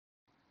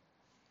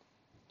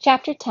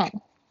Chapter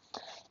 10.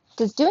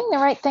 Does doing the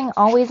right thing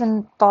always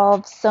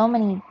involve so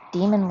many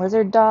demon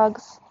lizard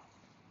dogs?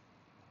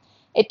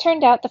 It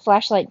turned out the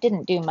flashlight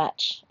didn't do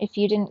much, if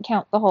you didn't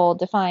count the whole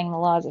defying the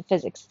laws of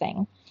physics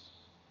thing.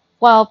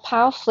 While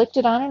Pao flicked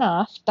it on and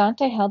off,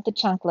 Dante held the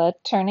chancla,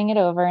 turning it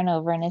over and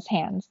over in his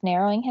hands,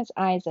 narrowing his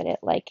eyes at it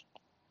like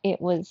it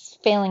was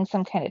failing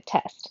some kind of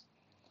test.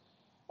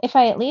 If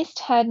I at least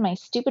had my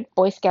stupid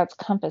Boy Scout's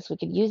compass, we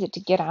could use it to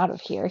get out of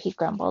here, he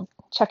grumbled,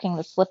 chucking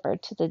the slipper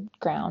to the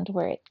ground,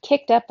 where it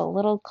kicked up a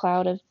little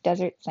cloud of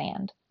desert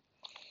sand.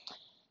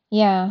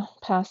 Yeah,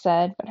 Pao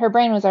said, but her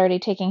brain was already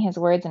taking his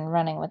words and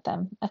running with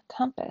them. A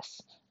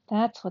compass.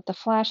 That's what the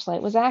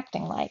flashlight was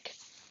acting like.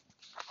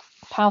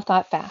 Pao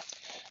thought fast.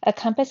 A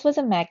compass was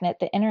a magnet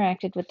that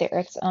interacted with the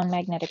Earth's own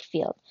magnetic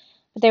field.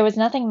 But there was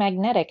nothing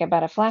magnetic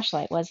about a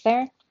flashlight, was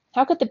there?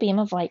 How could the beam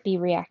of light be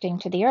reacting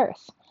to the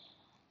Earth?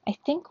 I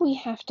think we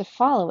have to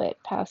follow it,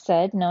 Pao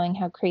said, knowing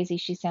how crazy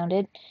she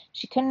sounded.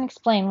 She couldn't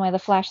explain why the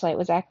flashlight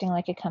was acting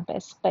like a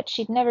compass, but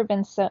she'd never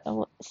been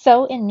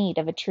so in need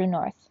of a true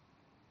north.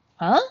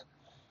 Huh?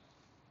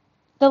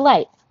 The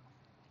light.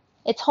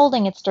 It's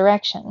holding its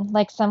direction,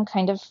 like some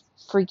kind of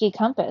freaky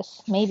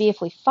compass. Maybe if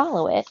we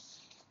follow it,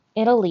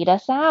 it'll lead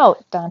us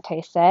out,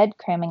 Dante said,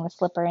 cramming the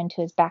slipper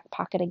into his back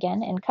pocket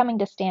again and coming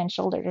to stand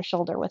shoulder to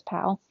shoulder with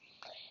Pao.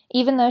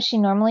 Even though she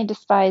normally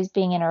despised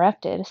being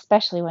interrupted,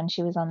 especially when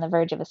she was on the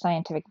verge of a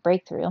scientific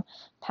breakthrough,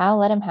 Pao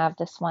let him have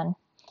this one.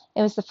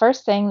 It was the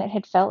first thing that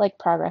had felt like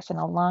progress in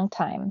a long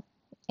time.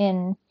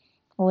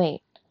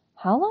 Wait,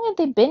 how long had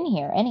they been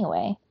here,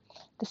 anyway?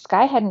 The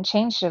sky hadn't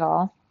changed at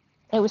all.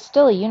 It was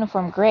still a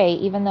uniform gray,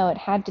 even though it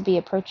had to be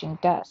approaching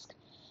dusk.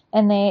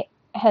 And they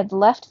had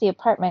left the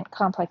apartment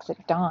complex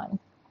at dawn.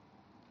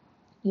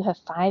 You have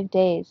 5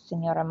 days,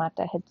 Senora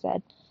Mata had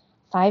said.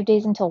 5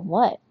 days until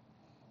what?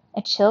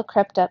 A chill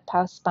crept up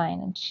Pao's spine,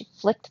 and she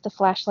flicked the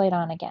flashlight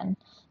on again,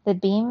 the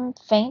beam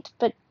faint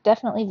but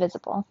definitely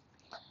visible.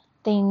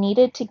 They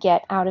needed to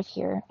get out of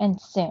here,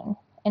 and soon.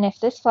 And if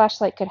this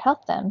flashlight could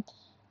help them,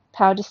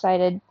 Pao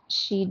decided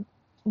she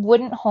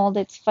wouldn't hold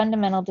its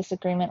fundamental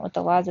disagreement with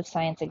the laws of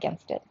science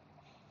against it.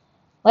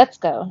 Let's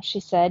go,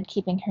 she said,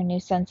 keeping her new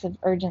sense of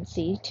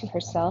urgency to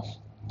herself.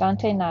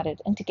 Dante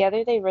nodded, and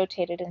together they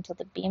rotated until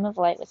the beam of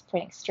light was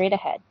pointing straight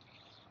ahead.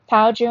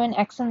 Pao drew an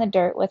X in the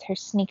dirt with her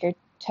sneaker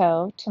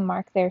toe to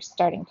mark their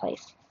starting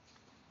place.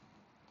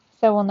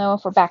 So we'll know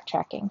if we're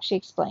backtracking, she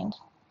explained.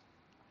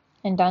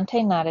 And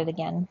Dante nodded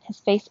again, his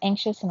face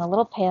anxious and a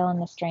little pale in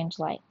the strange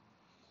light.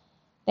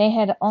 They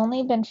had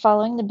only been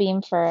following the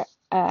beam for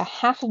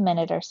half a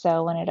minute or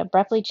so when it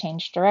abruptly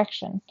changed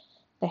direction.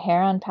 The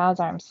hair on Pao's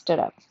arm stood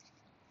up.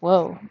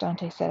 Whoa,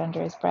 Dante said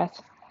under his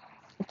breath.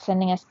 It's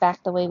sending us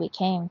back the way we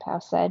came, Pao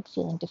said,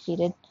 feeling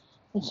defeated.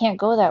 We can't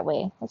go that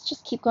way. Let's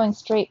just keep going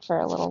straight for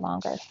a little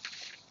longer.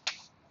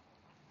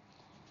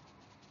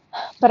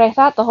 But I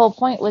thought the whole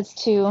point was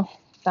to,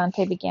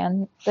 Dante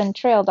began, then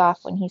trailed off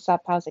when he saw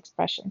Pao's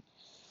expression.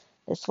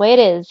 This way it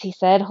is, he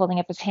said, holding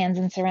up his hands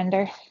in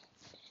surrender.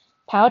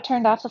 Pao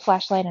turned off the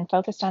flashlight and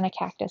focused on a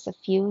cactus a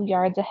few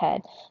yards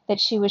ahead that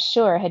she was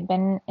sure had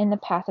been in the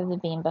path of the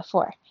beam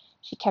before.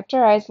 She kept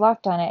her eyes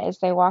locked on it as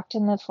they walked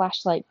in the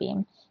flashlight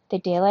beam. The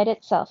daylight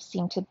itself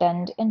seemed to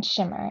bend and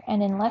shimmer,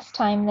 and in less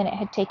time than it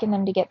had taken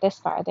them to get this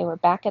far, they were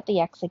back at the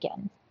X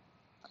again.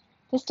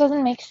 This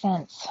doesn't make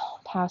sense,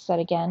 Pao said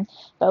again,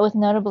 but with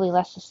notably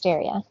less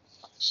hysteria.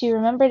 She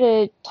remembered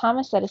a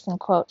Thomas Edison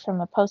quote from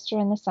a poster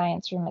in the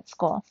science room at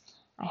school.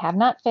 I have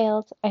not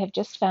failed. I have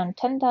just found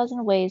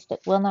 10,000 ways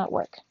that will not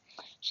work.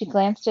 She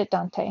glanced at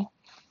Dante,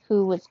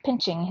 who was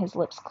pinching his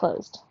lips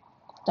closed.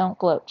 Don't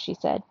gloat, she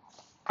said.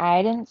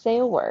 I didn't say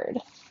a word.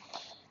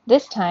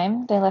 This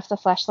time, they left the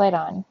flashlight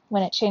on.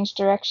 When it changed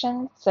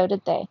direction, so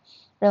did they.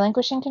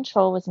 Relinquishing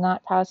control was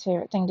not Pao's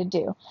favorite thing to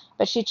do,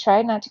 but she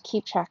tried not to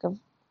keep track of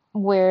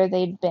where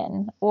they'd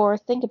been, or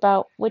think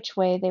about which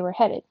way they were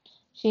headed.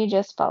 She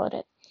just followed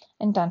it,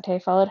 and Dante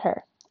followed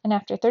her. And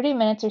after 30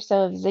 minutes or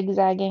so of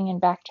zigzagging and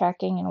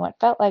backtracking and what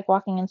felt like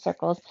walking in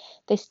circles,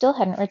 they still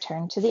hadn't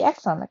returned to the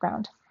X on the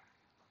ground.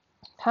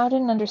 Pao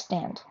didn't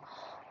understand.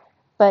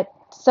 But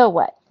so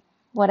what?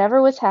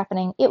 Whatever was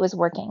happening, it was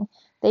working.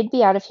 They'd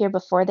be out of here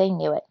before they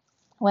knew it.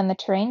 When the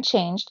terrain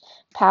changed,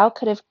 Pao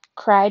could have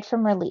cried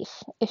from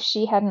relief, if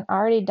she hadn't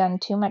already done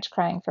too much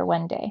crying for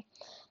one day.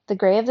 The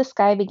gray of the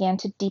sky began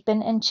to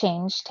deepen and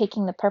change,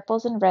 taking the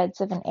purples and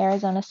reds of an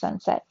Arizona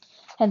sunset.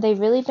 Had they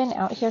really been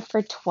out here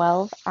for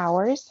 12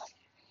 hours?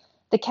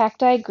 The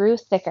cacti grew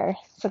thicker,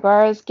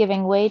 saguaros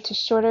giving way to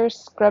shorter,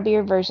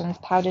 scrubbier versions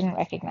Pao didn't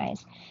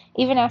recognize.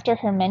 Even after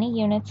her many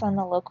units on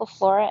the local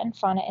flora and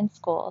fauna in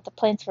school, the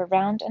plants were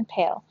round and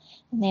pale,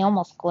 and they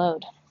almost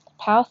glowed.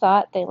 Pao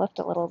thought they looked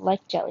a little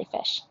like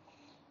jellyfish.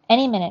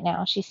 Any minute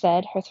now, she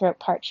said, her throat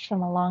parched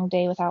from a long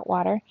day without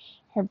water,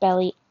 her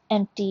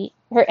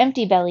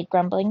empty belly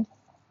grumbling.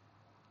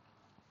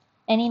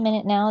 Any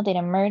minute now, they'd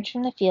emerge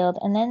from the field,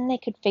 and then they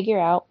could figure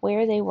out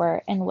where they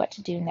were and what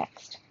to do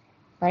next.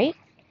 Right?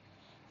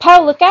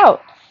 Pao, look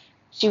out!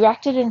 She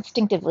reacted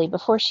instinctively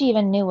before she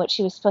even knew what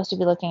she was supposed to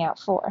be looking out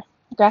for.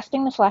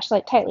 Grasping the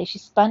flashlight tightly, she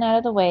spun out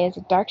of the way as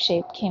a dark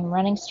shape came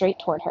running straight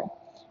toward her.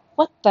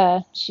 "What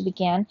the—" she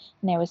began,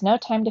 and there was no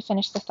time to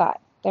finish the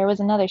thought. There was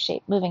another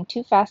shape, moving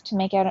too fast to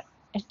make out,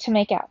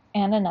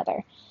 and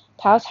another.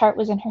 Pow's heart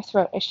was in her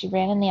throat as she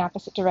ran in the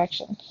opposite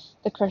direction,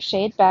 the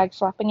crocheted bag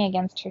flopping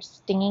against her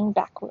stinging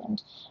back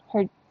wound,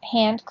 her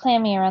hand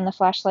clammy around the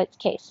flashlight's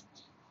case.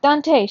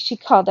 "Dante!" she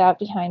called out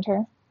behind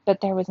her,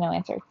 but there was no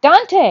answer.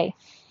 "Dante!"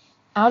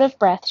 Out of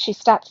breath, she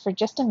stopped for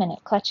just a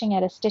minute, clutching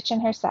at a stitch in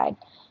her side,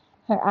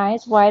 her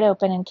eyes wide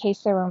open in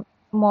case there were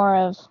more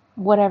of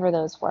whatever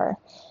those were.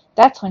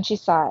 That's when she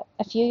saw it.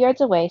 A few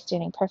yards away,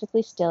 standing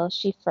perfectly still,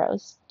 she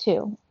froze,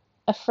 too,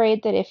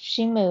 afraid that if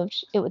she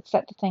moved it would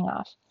set the thing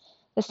off.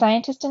 The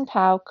scientist in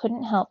Pau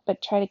couldn't help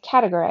but try to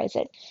categorize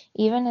it,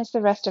 even as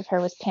the rest of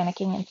her was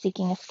panicking and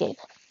seeking escape.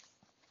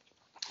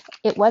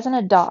 It wasn't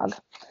a dog.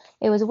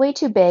 It was way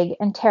too big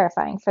and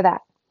terrifying for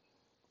that.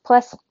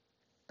 Plus,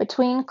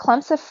 between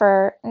clumps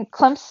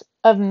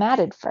of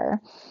matted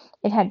fur,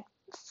 it had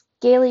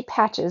scaly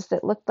patches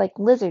that looked like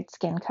lizard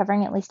skin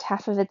covering at least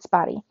half of its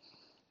body.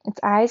 Its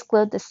eyes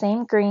glowed the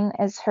same green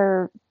as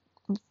her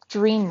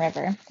dream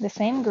river, the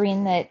same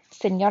green that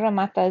Senora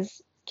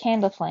Mata's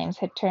candle flames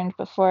had turned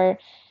before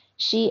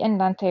she and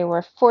Dante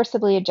were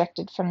forcibly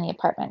ejected from the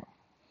apartment.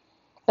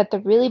 But the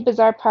really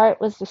bizarre part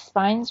was the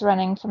spines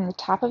running from the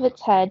top of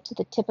its head to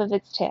the tip of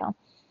its tail,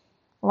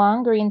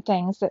 long green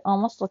things that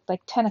almost looked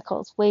like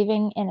tentacles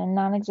waving in a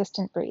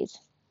non-existent breeze.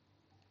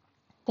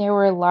 There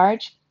were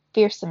large,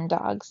 fearsome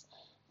dogs.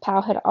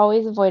 Pau had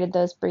always avoided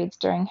those breeds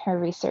during her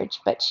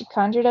research, but she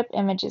conjured up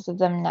images of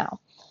them now.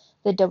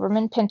 The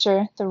Doberman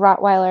Pinscher, the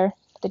Rottweiler,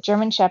 the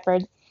German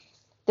Shepherd.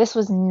 This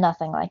was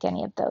nothing like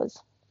any of those.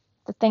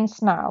 The thing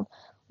snarled.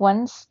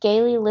 One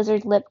scaly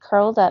lizard lip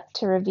curled up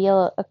to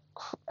reveal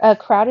a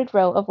crowded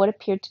row of what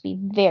appeared to be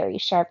very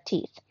sharp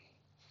teeth.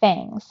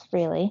 Fangs,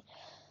 really,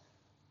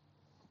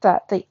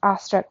 thought the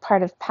awestruck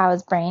part of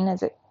Pau's brain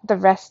as the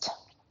rest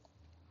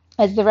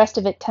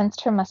of it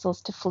tensed her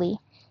muscles to flee,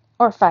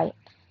 or fight,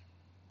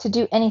 to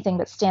do anything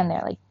but stand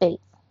there like bait.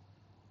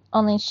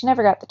 Only she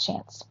never got the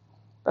chance.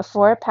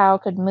 Before Pau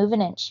could move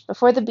an inch,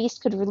 before the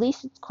beast could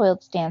release its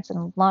coiled stance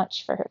and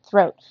launch for her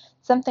throat,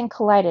 something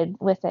collided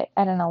with it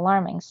at an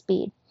alarming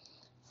speed.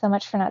 So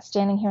much for not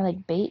standing here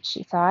like bait,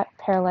 she thought,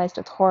 paralyzed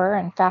with horror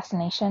and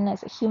fascination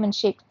as a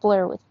human-shaped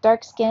blur with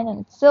dark skin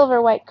and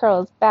silver-white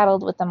curls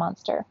battled with the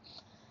monster.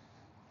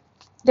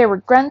 There were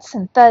grunts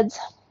and thuds,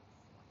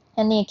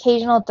 and the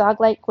occasional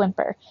dog-like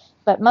whimper,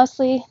 but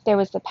mostly there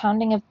was the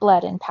pounding of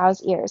blood in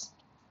Pau's ears.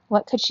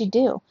 What could she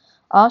do?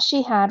 All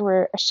she had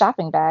were a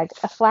shopping bag,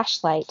 a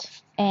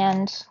flashlight,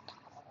 and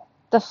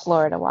the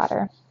Florida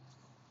water.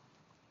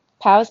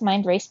 Pau's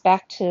mind raced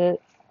back to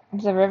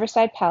the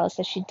Riverside Palace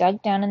as she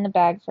dug down in the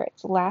bag for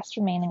its last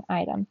remaining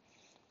item.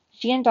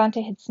 She and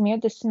Dante had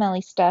smeared the smelly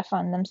stuff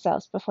on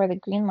themselves before the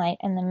green light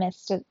and the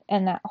mist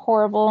and that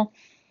horrible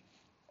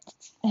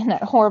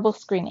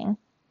screaming.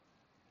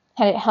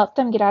 Had it helped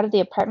them get out of the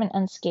apartment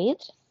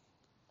unscathed?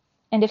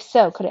 And if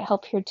so, could it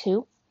help here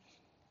too?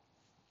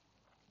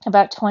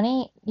 About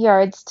 20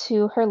 yards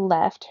to her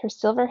left, her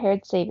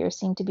silver-haired savior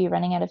seemed to be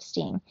running out of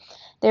steam.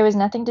 There was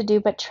nothing to do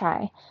but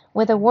try.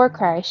 With a war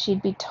cry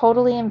she'd be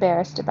totally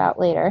embarrassed about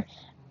later,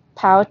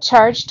 Pau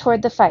charged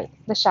toward the fight,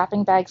 the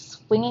shopping bag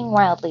swinging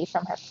wildly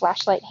from her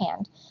flashlight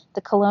hand,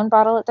 the cologne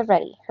bottle at the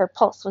ready. Her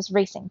pulse was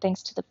racing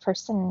thanks to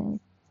the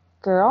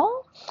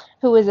girl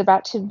who was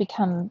about to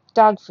become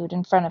dog food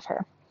in front of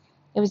her.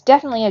 It was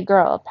definitely a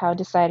girl, Pau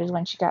decided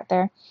when she got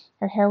there.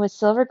 Her hair was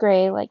silver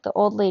gray like the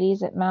old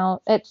ladies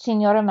at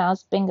Senora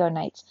Mao's bingo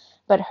nights,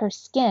 but her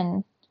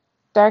skin,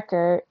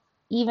 darker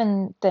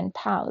even than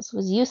Pau's,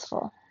 was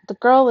youthful. The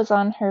girl was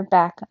on her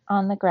back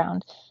on the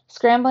ground,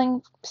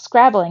 scrabbling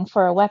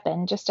for a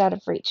weapon just out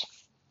of reach,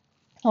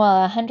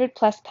 while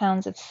 100+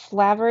 pounds of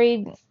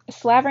slavering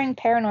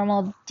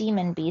paranormal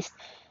demon beast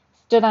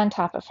stood on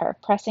top of her,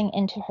 pressing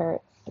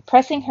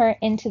her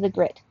into the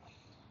grit.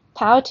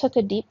 Pau took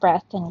a deep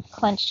breath and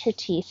clenched her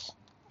teeth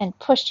and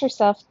pushed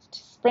herself to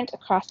sprint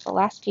across the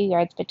last few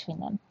yards between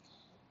them.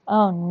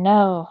 "Oh,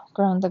 no,"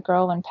 groaned the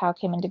girl when Pau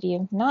came into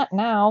view. "Not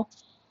now."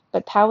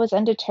 But Pau was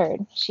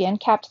undeterred. She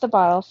uncapped the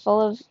bottle,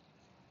 full of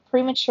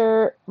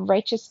premature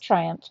righteous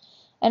triumph,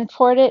 and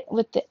poured it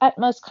with the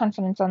utmost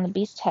confidence on the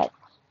beast's head.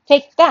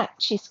 "Take that!"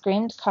 she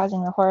screamed,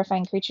 causing the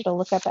horrifying creature to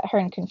look up at her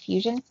in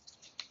confusion.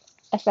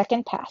 A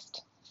second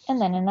passed, and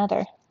then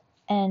another,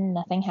 and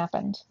nothing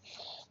happened.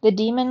 The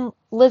demon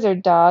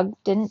lizard dog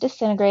didn't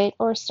disintegrate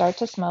or start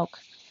to smoke,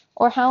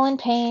 or howl in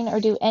pain, or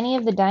do any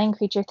of the dying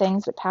creature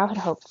things that Pau had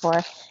hoped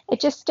for. It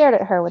just stared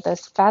at her with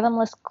those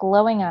fathomless,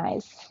 glowing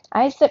eyes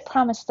that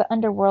promised the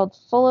underworld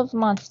full of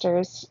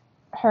monsters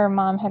her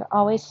mom had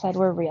always said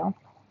were real.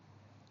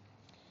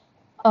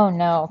 "Oh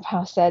no,"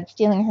 Pau said,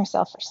 steeling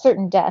herself for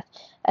certain death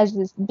as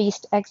the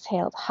beast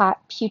exhaled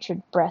hot,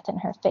 putrid breath in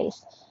her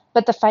face.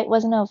 But the fight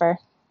wasn't over.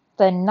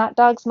 The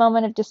not-dog's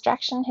moment of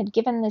distraction had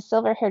given the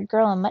silver-haired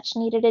girl a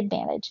much-needed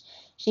advantage.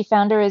 She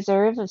found a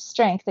reserve of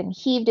strength and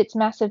heaved its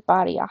massive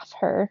body off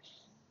her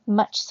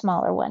much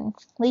smaller one,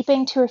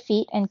 leaping to her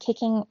feet and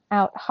kicking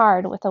out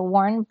hard with a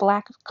worn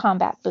black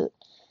combat boot.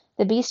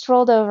 The beast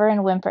rolled over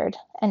and whimpered,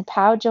 and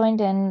Pow joined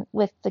in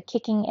with the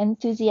kicking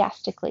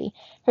enthusiastically,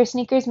 her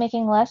sneakers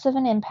making less of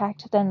an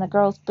impact than the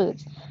girl's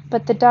boots,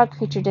 but the dog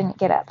creature didn't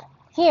get up.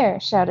 "Here,"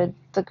 shouted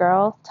the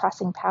girl,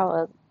 tossing Pow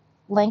a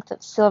length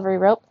of silvery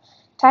rope.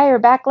 "Tie her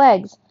back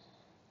legs."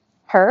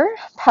 Her?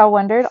 Pow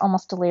wondered,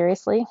 almost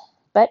deliriously.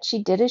 But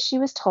she did as she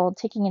was told,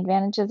 taking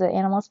advantage of the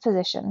animal's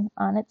position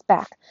on its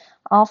back,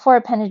 all four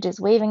appendages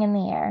waving in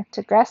the air,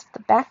 to grasp the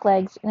back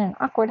legs in an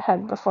awkward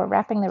hug before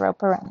wrapping the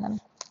rope around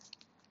them.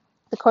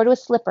 The cord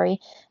was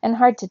slippery and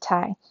hard to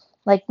tie,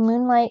 like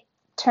moonlight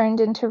turned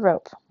into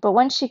rope, but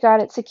once she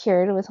got it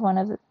secured with one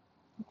of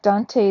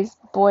Dante's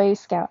Boy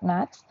Scout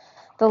knots,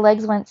 the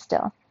legs went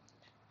still.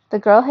 The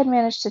girl had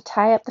managed to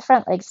tie up the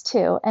front legs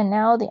too, and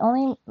now the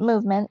only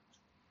movement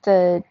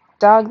the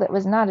dog that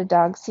was not a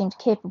dog seemed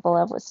capable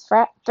of was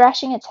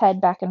thrashing its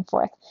head back and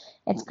forth,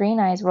 its green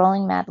eyes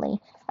rolling madly,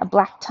 a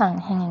black tongue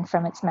hanging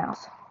from its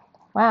mouth.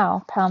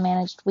 "Wow," Pal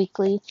managed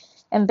weakly,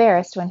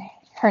 embarrassed when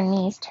her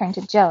knees turned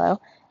to jello,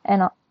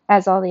 and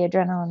as all the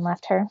adrenaline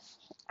left her.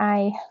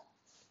 I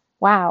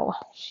Wow."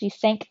 She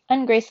sank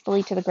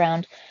ungracefully to the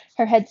ground,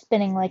 her head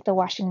spinning like the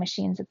washing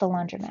machines at the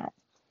laundromat.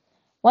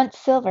 Once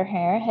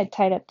Silverhair had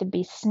tied up the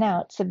beast's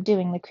snout,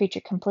 subduing the creature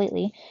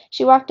completely,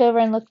 she walked over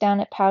and looked down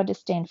at Pow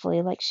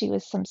disdainfully, like she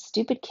was some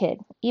stupid kid,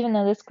 even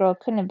though this girl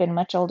couldn't have been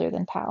much older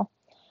than Pow.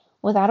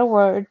 Without a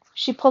word,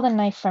 she pulled a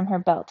knife from her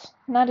belt,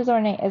 not as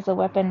ornate as the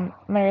weapon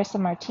Marissa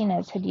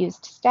Martinez had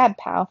used to stab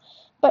Pow,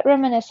 but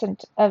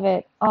reminiscent of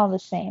it all the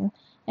same,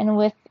 and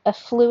with a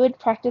fluid,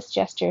 practiced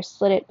gesture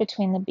slid it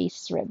between the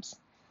beast's ribs.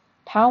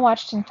 Pow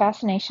watched in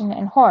fascination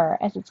and horror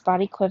as its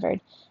body quivered,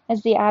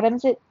 as the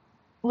atoms it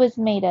was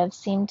made of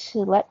seemed to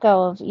let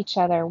go of each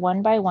other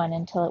one by one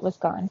until it was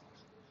gone.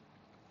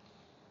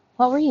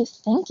 "What were you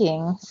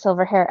thinking?"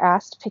 Silverhair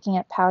asked, picking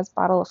up Pow's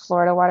bottle of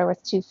Florida water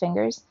with two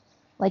fingers,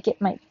 like it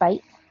might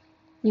bite.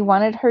 "You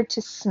wanted her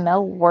to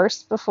smell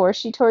worse before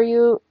she tore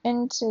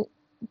into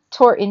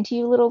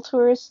you, little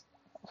tourist.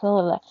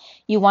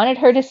 You wanted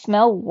her to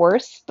smell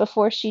worse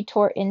before she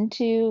tore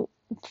you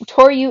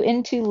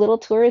into little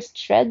tourist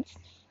shreds?"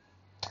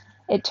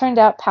 It turned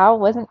out Pow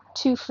wasn't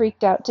too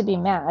freaked out to be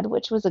mad,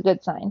 which was a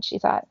good sign, she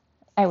thought.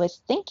 "I was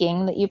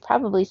thinking that you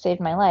probably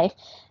saved my life,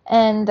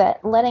 and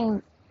that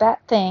letting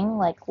that thing,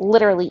 like,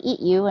 literally eat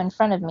you in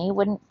front of me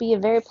wouldn't be a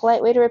very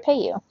polite way to repay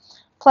you.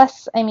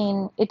 Plus, I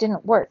mean, it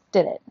didn't work,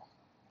 did it?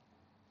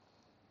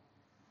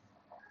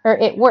 Or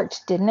it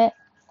worked, didn't it?"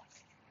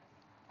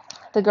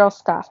 The girl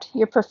scoffed.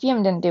 "Your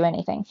perfume didn't do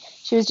anything.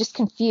 She was just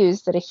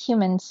confused that a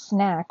human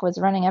snack was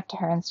running up to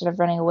her instead of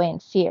running away in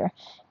fear.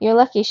 You're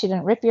lucky she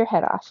didn't rip your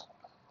head off."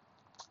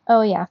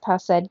 "Oh, yeah," Pau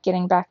said,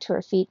 getting back to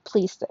her feet,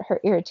 pleased that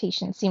her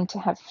irritation seemed to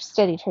have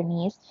steadied her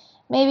knees.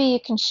 "Maybe you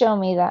can show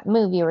me that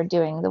move you were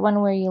doing, the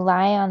one where you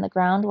lie on the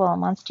ground while a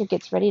monster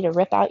gets ready to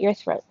rip out your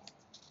throat."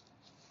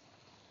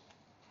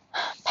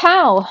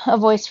 "Pow!" a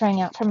voice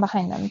rang out from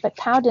behind them, but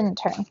Pow didn't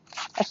turn,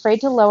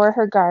 afraid to lower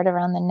her guard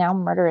around the now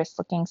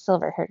murderous-looking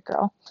silver-haired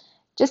girl.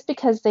 Just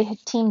because they had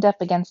teamed up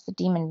against the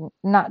demon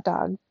not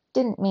dog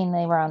didn't mean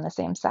they were on the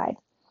same side.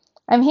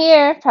 "I'm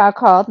here," Pow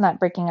called, not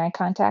breaking eye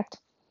contact.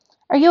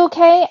 "Are you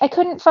okay? I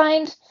couldn't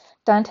find—"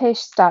 Dante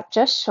stopped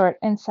just short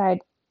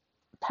inside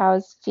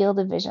Pow's field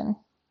of vision.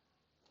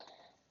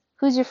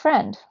 "Who's your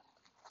friend?"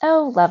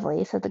 "Oh,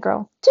 lovely," said the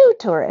girl. "Two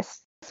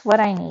tourists.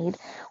 What I need.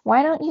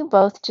 Why don't you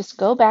both just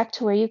go back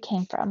to where you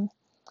came from?"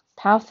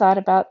 Pow thought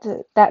about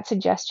that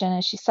suggestion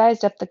as she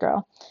sized up the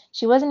girl.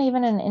 She wasn't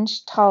even an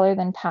inch taller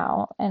than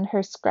Pow, and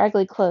her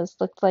scraggly clothes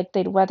looked like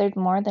they'd weathered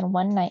more than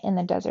one night in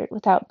the desert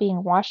without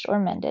being washed or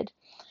mended.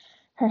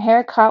 Her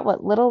hair caught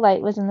what little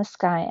light was in the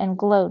sky and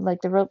glowed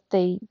like the rope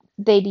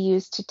they'd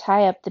used to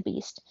tie up the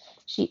beast.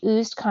 She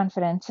oozed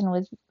confidence and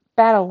was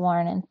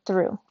battle-worn and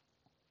through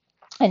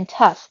and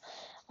tough,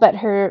 but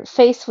her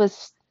face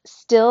was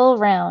still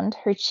round,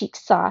 her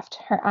cheeks soft,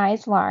 her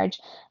eyes large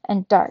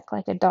and dark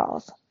like a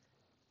doll's.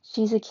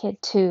 "She's a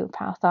kid, too,"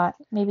 Pow thought.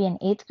 "Maybe an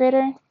eighth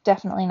grader?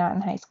 Definitely not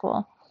in high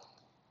school."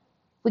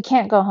 "We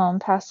can't go home,"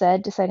 Pow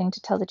said, deciding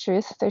to tell the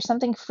truth. "There's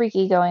something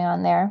freaky going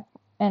on there,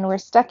 and we're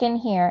stuck in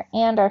here,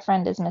 and our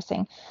friend is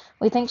missing.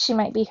 We think she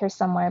might be here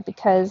somewhere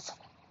because—"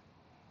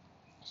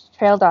 She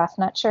trailed off,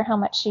 not sure how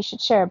much she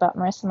should share about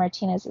Marissa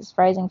Martinez's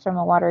rising from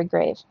a watery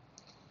grave.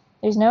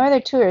 "There's no other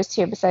tourists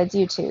here besides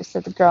you two,"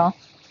 said the girl,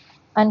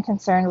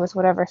 unconcerned with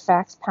whatever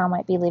facts Pow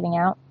might be leaving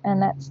out,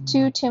 "and that's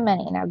too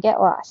many. Now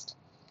get lost."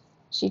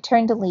 She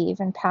turned to leave,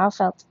 and Pow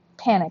felt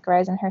panic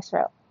rise in her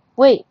throat.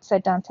 "Wait,"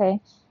 said Dante,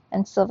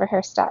 and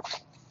Silverhair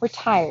stopped. "We're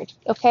tired,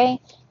 okay?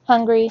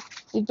 Hungry.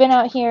 We've been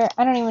out here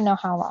I don't even know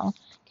how long.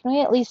 Can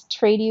we at least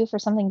trade you for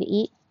something to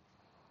eat?"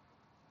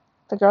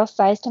 The girl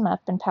sized him up,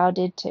 and Pow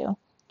did too,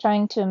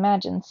 trying to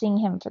imagine seeing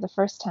him for the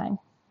first time.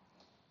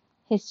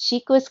 His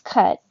cheek was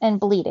cut and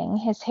bleeding,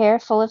 his hair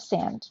full of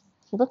sand.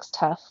 He looks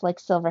tough, like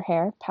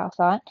Silverhair, Pow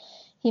thought.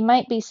 He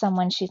might be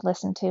someone she'd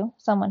listen to,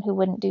 someone who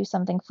wouldn't do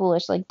something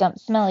foolish like dump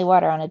smelly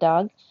water on a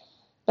dog.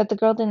 But the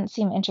girl didn't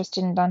seem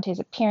interested in Dante's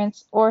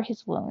appearance or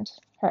his wound.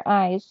 Her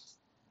eyes,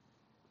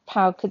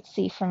 Pau could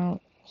see from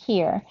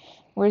here,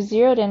 were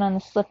zeroed in on the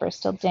slipper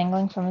still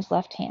dangling from his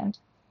left hand.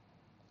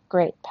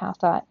 Great, Pau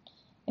thought.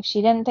 If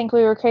she didn't think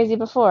we were crazy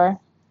before.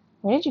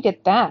 Where did you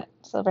get that?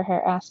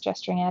 Silverhair asked,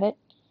 gesturing at it.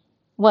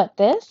 What,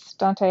 this?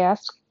 Dante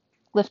asked,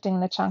 lifting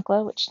the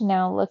chancla, which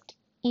now looked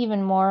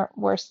even more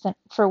worse than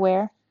for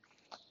wear.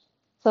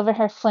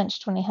 Silverhair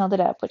flinched when he held it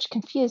up, which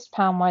confused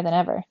Pau more than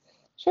ever.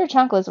 Sure,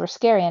 chanclas were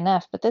scary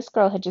enough, but this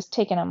girl had just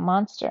taken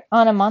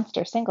on a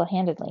monster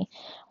single-handedly.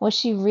 Was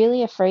she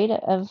really afraid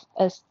of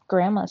a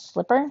grandma's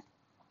slipper?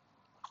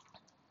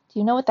 Do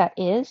you know what that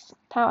is?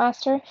 Pau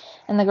asked her,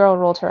 and the girl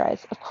rolled her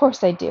eyes. Of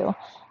course I do.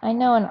 I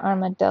know an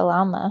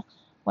armadillo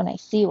when I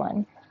see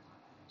one.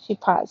 She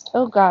paused.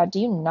 Oh, God, do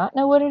you not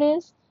know what it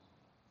is?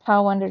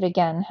 Pau wondered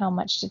again how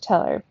much to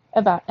tell her.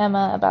 About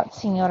Emma, about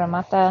Signora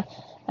Mata,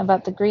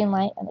 about the green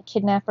light and the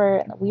kidnapper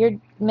and the weird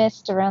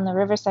mist around the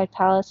riverside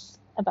palace,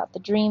 about the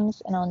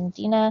dreams and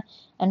Ondina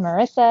and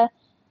Marissa,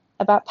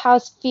 about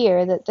Pau's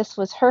fear that this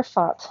was her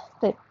fault,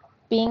 that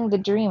being the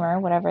dreamer,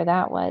 whatever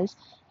that was,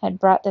 had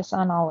brought this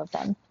on all of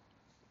them.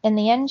 In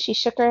the end, she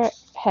shook her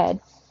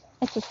head.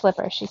 It's a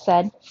slipper, she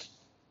said.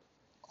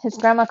 His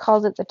grandma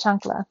calls it the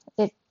chancla.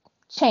 It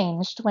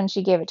changed when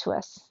she gave it to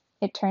us.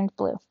 It turned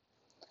blue.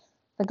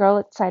 The girl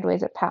looked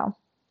sideways at Pau.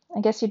 I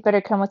guess you'd better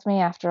come with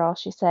me after all,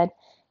 she said.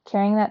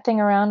 Carrying that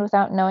thing around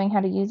without knowing how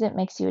to use it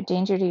makes you a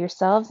danger to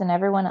yourselves and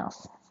everyone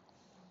else.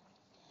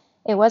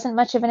 It wasn't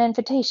much of an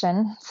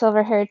invitation.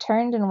 Silverhair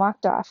turned and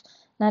walked off,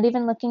 not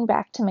even looking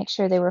back to make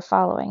sure they were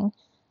following.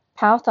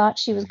 Pau thought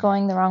she was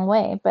going the wrong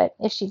way, but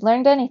if she'd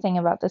learned anything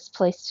about this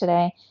place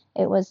today,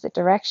 it was that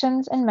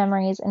directions and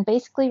memories and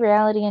basically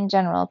reality in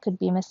general could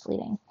be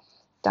misleading.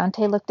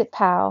 Dante looked at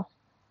Pau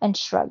and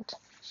shrugged.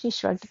 She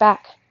shrugged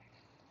back.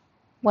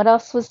 What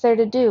else was there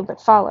to do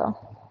but follow?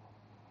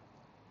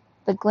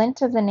 The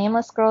glint of the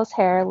nameless girl's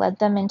hair led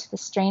them into the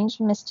strange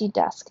misty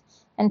dusk,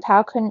 and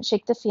Pau couldn't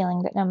shake the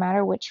feeling that no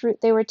matter which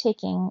route they were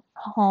taking,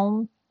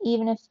 home,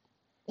 even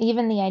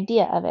the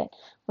idea of it,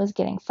 was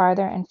getting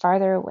farther and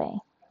farther away.